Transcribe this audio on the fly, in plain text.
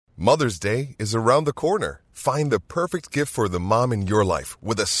Mother's Day is around the corner. Find the perfect gift for the mom in your life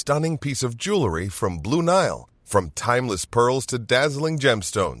with a stunning piece of jewelry from Blue Nile. From timeless pearls to dazzling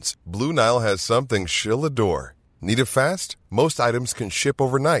gemstones, Blue Nile has something she'll adore. Need it fast? Most items can ship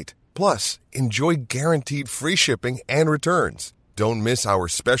overnight. Plus, enjoy guaranteed free shipping and returns. Don't miss our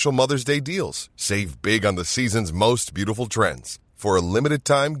special Mother's Day deals. Save big on the season's most beautiful trends. For a limited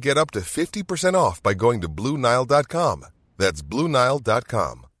time, get up to 50% off by going to BlueNile.com. That's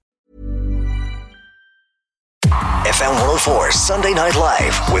BlueNile.com. FM 104 Sunday Night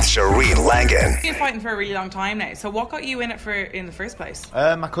Live with Shireen Langan. You've been fighting for a really long time now, so what got you in it in the first place?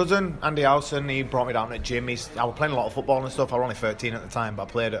 My cousin Andy Howson, he brought me down to the gym. I was playing a lot of football and stuff. I was only 13 at the time, but I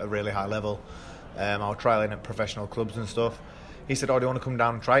played at a really high level. I was trialling at professional clubs and stuff. He said, "Oh, do you want to come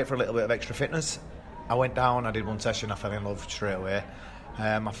down and try it for a little bit of extra fitness?" I went down, I did one session, I fell in love straight away. I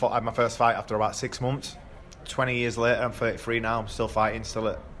had my first fight after about 6 months. 20 years later, I'm 33 now, I'm still fighting,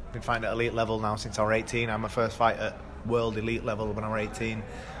 been fighting at elite level now since I was 18. I had my first fight at world elite level when I was 18,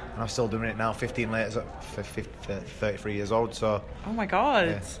 and I'm still doing it now, 15 later, 33 years old. So, oh my God.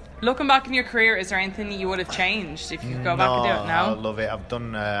 Yes. Looking back in your career, is there anything that you would have changed if you could go back and do it now? I love it. I've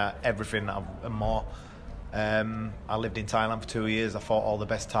done everything and more. I lived in Thailand for 2 years. I fought all the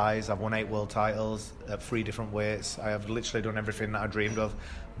best Thais. I've won 8 world titles at 3 different weights. I have literally done everything that I dreamed of,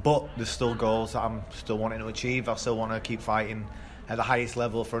 but there's still goals that I'm still wanting to achieve. I still want to keep fighting at the highest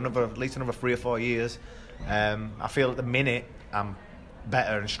level for at least another 3 or 4 years. I feel at the minute I'm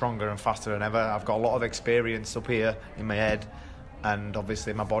better and stronger and faster than ever. I've got a lot of experience up here in my head, and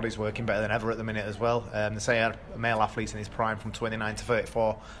obviously my body's working better than ever at the minute as well. They say a male athlete's in his prime from 29 to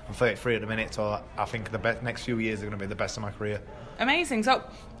 34. I'm 33 at the minute, so I think the next few years are going to be the best of my career. Amazing. So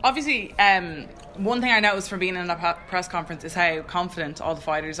obviously one thing I noticed from being in that press conference is how confident all the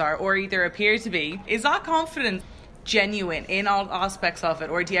fighters are, or either appear to be. Is that confidence genuine in all aspects of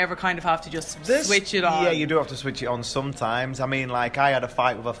it, or do you ever kind of have to just switch it on? Yeah, you do have to switch it on sometimes. I mean, like, I had a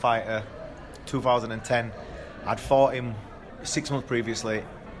fight with a fighter 2010. I'd fought him 6 months previously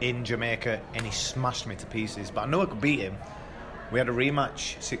in Jamaica, and he smashed me to pieces, but I knew I could beat him. We had a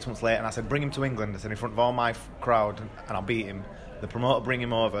rematch 6 months later, and I said, bring him to England. I said, in front of all my crowd, and I'll beat him. The promoter bring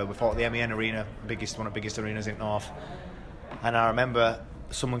him over. We fought at the MEN Arena, one of the biggest arenas in North. And I remember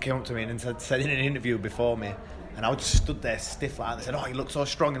someone came up to me and said in an interview before me, and I just stood there stiff like that. They said, "Oh, you look so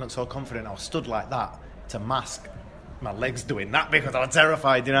strong, you look so confident." I was stood like that to mask my legs doing that because I was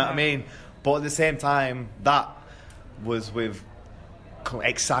terrified, you know what I mean? But at the same time, that was with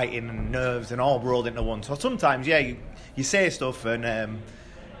exciting and nerves and all rolled into one. So sometimes, yeah, you say stuff and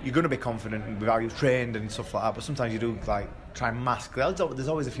you're going to be confident with how you've trained and stuff like that, but sometimes you do like try and mask. There's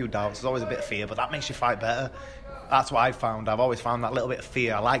always a few doubts, there's always a bit of fear, but that makes you fight better. That's what I've found. I've always found that little bit of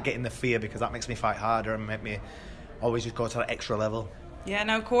fear. I like getting the fear because that makes me fight harder and make me always just go to that extra level. Yeah,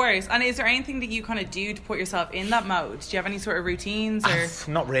 no, of course. And is there anything that you kind of do to put yourself in that mode? Do you have any sort of routines?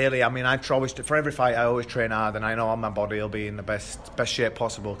 Or? Not really. I mean, for every fight I always train hard, and I know my body will be in the best shape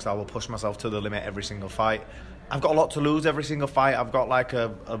possible because I will push myself to the limit every single fight. I've got a lot to lose every single fight. I've got like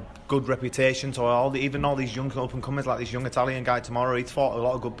a good reputation, so even all these young up and comers, like this young Italian guy tomorrow, he's fought a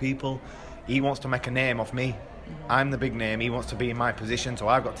lot of good people. He wants to make a name off me. I'm the big name. He wants to be in my position, so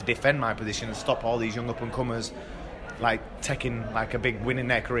I've got to defend my position and stop all these young up and comers like taking like a big win in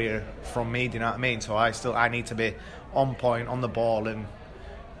their career from me. Do you know what I mean? So I need to be on point, on the ball, and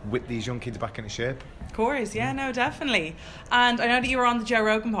whip these young kids back into shape. Of course, yeah, no, definitely. And I know that you were on the Joe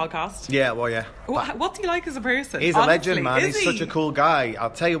Rogan podcast. Yeah, well, yeah. What do you like as a person? He's honestly a legend, man. He's such a cool guy.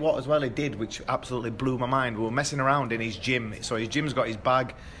 I'll tell you what as well he did, which absolutely blew my mind. We were messing around in his gym. So his gym's got his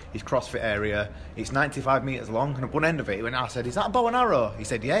bag, his CrossFit area. It's 95 metres long, and at one end of it, I said, "Is that a bow and arrow?" He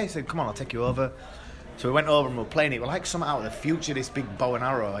said, "Yeah." He said, "Come on, I'll take you over." So we went over and we were playing it. We're like something out of the future, this big bow and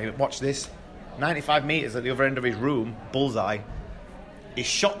arrow. Watch this. 95 metres at the other end of his room, bullseye. He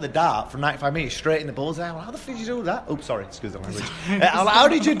shot the dart from 95 metres straight in the bullseye. I'm like, how the fuck did you do that? Oops, sorry, excuse the language. I'm like, how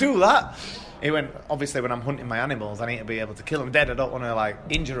did you do that? He went, obviously when I'm hunting my animals, I need to be able to kill them dead. I don't want to like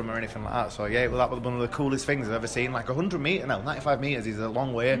injure them or anything like that. So yeah, well, that was one of the coolest things I've ever seen. Like 100 metres, no, 95 metres is a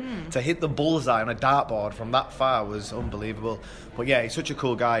long way. To hit the bullseye on a dartboard from that far was unbelievable. But yeah, he's such a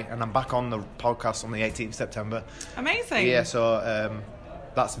cool guy. And I'm back on the podcast on the 18th of September. Amazing. Yeah, so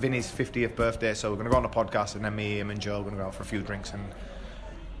that's Vinny's 50th birthday. So we're going to go on the podcast, and then me, him and Joe are going to go out for a few drinks and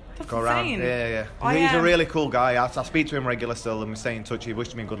go around. Yeah. He's a really cool guy. I speak to him regularly still, and we stay in touch. He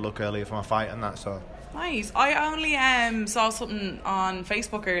wished me good luck earlier for my fight and that. So nice. I only saw something on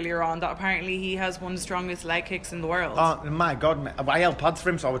Facebook earlier on that apparently he has one of the strongest leg kicks in the world. Oh my God! I held pads for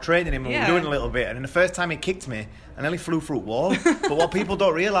him, so I was training him and we were doing a little bit. And then the first time he kicked me, I nearly flew through a wall. But what people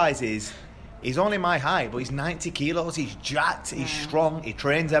don't realise is He's only my height, but he's 90 kilos. He's jacked. He's strong. He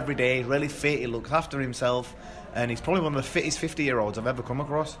trains every day. He's really fit. He looks after himself. And he's probably one of the fittest 50-year-olds I've ever come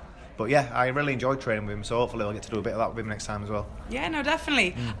across. But yeah, I really enjoyed training with him, so hopefully I'll get to do a bit of that with him next time as well. Yeah, no,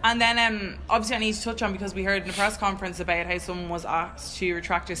 definitely. And then obviously I need to touch on, because we heard in a press conference about how someone was asked to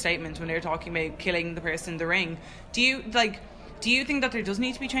retract their statement when they were talking about killing the person in the ring. Do you think that there does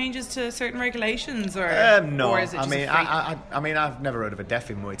need to be changes to certain regulations, or no? Or is it just I mean, I've never heard of a death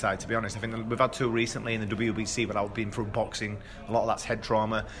in Muay Thai, to be honest. I think we've had two recently in the WBC without being through boxing. A lot of that's head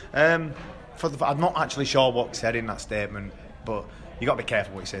trauma. I'm not actually sure what's said in that statement, but you got to be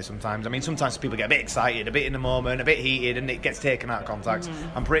careful what you say sometimes. I mean, sometimes people get a bit excited, a bit in the moment, a bit heated, and it gets taken out of context.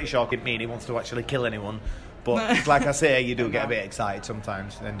 I'm pretty sure it didn't mean he wants to actually kill anyone. But like I say, you do get a bit excited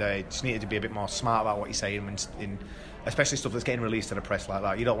sometimes, and you just need to be a bit more smart about what you're saying when especially stuff that's getting released to the press like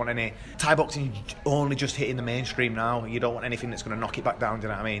that. You don't want any Thai boxing only just hitting the mainstream now. You don't want anything that's going to knock it back down. Do you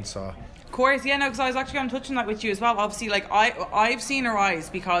know what I mean? So, of course, yeah, no, because I was actually going to touch on that with you as well. Obviously, like I've seen a rise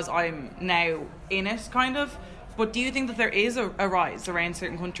because I'm now in it, kind of. But do you think that there is a rise around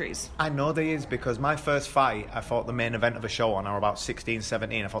certain countries? I know there is, because my first fight, I fought the main event of a show on, I was about 16,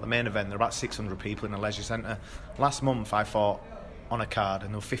 17. I fought the main event, there were about 600 people in a leisure centre. Last month, I fought on a card,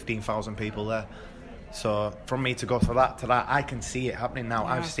 and there were 15,000 people there. So from me to go from that to that, I can see it happening now.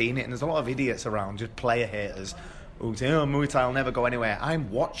 Yeah. I've seen it, and there's a lot of idiots around, just player haters, who say, oh, Muay Thai will never go anywhere. I'm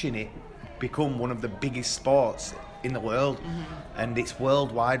watching it become one of the biggest sports in the world, and it's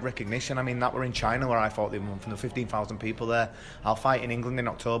worldwide recognition. I mean, that were in China where I fought them, from the 15,000 people there. I'll fight in England in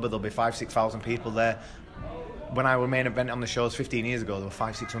October, there'll be 5,000-6,000 people there. When I was main event on the shows 15 years ago, there were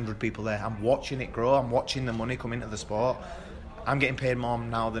 500-600 people there. I'm watching it grow. I'm watching the money come into the sport. I'm getting paid more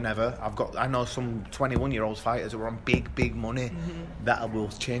now than ever. I know some 21-year-old fighters who are on big money that will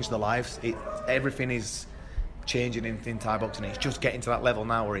change their lives. Everything is changing in Thai boxing. It's just getting to that level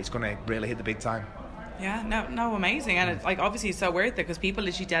now where it's going to really hit the big time. Yeah, no, amazing. And it's like, obviously it's so worth it, because people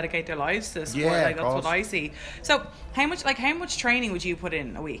literally dedicate their lives to sport. Yeah, like that's what I see. So how much training would you put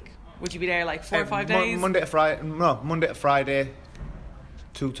in a week? Would you be there like 4 or 5 days? Monday to Friday,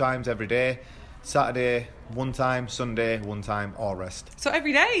 2 times every day. Saturday 1 time, Sunday 1 time, or rest. So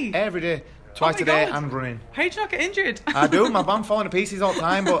every day? Every day, twice a day, and running. How did you not get injured? I do. I'm falling to pieces all the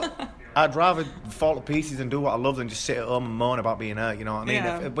time, but I'd rather fall to pieces and do what I love than just sit at home and moan about being hurt. You know what I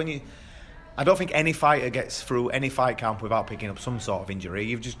mean? Yeah. I don't think any fighter gets through any fight camp without picking up some sort of injury.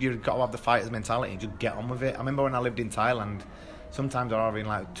 You've got to have the fighter's mentality and just get on with it. I remember when I lived in Thailand, sometimes I was having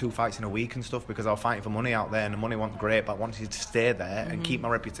like 2 fights in a week and stuff, because I was fighting for money out there, and the money wasn't great, but I wanted to stay there and keep my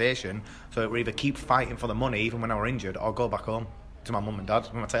reputation. So it would either keep fighting for the money even when I were injured, or go back home to my mum and dad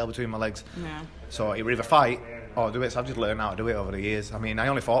with my tail between my legs. Yeah. So it would either fight or do it. So I've just learned how to do it over the years. I mean, I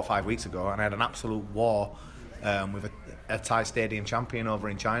only fought 5 weeks ago, and I had an absolute war with a Thai stadium champion over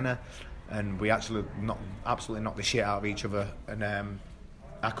in China. And we actually absolutely knocked the shit out of each other. And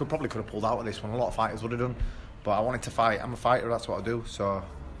I could have pulled out of this one. A lot of fighters would have done. But I wanted to fight. I'm a fighter, that's what I do. So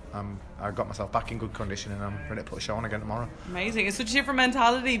I got myself back in good condition, and I'm ready to put a show on again tomorrow. Amazing. It's such a different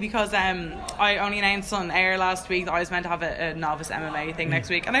mentality, because I only announced on air last week that I was meant to have a novice MMA thing next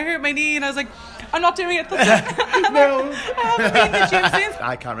week, and I hurt my knee, and I was like, I'm not doing it. No. I haven't been in the gym since.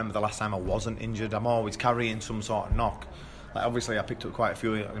 I can't remember the last time I wasn't injured. I'm always carrying some sort of knock. Like, obviously I picked up quite a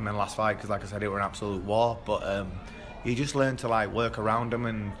few in my last fight, because like I said, it were an absolute war, but you just learn to like work around them,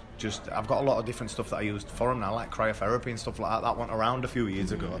 and just I've got a lot of different stuff that I used for them now, like cryotherapy and stuff like that. That went around a few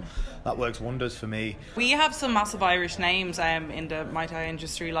years ago. That works wonders for me. We have some massive Irish names in the Muay Thai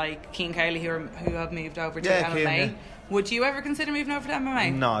industry, like Cian Cowley, who have moved over to MMA. Cian, yeah. Would you ever consider moving over to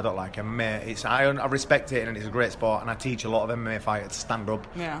MMA? No, I don't like MMA. I respect it, and it's a great sport, and I teach a lot of MMA fighters to stand up,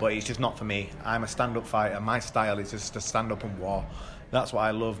 but it's just not for me. I'm a stand-up fighter. My style is just to stand up and war. That's what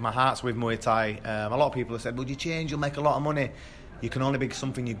I love. My heart's with Muay Thai. A lot of people have said, would you change? You'll make a lot of money. You can only be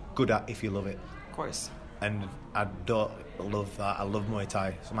something you're good at if you love it. Of course. And I don't love that. I love Muay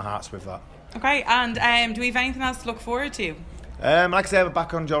Thai, so my heart's with that. Okay, and do we have anything else to look forward to? Like I said, we're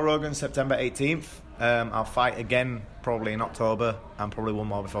back on Joe Rogan September 18th. I'll fight again probably in October, and probably one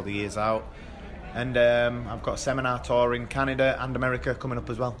more before the year's out. And I've got a seminar tour in Canada and America coming up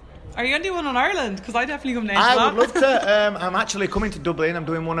as well. Are you going to do one on Ireland? Because I definitely come down to that. I would love to. I'm actually coming to Dublin. I'm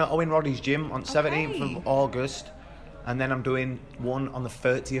doing one at Owen Roddy's gym on 17th of August. And then I'm doing one on the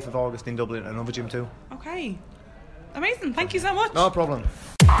 30th of August in Dublin at another gym too. Okay. Amazing. Thank you so much. No problem.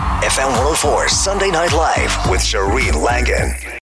 FM 104 Sunday Night Live with Shireen Langan.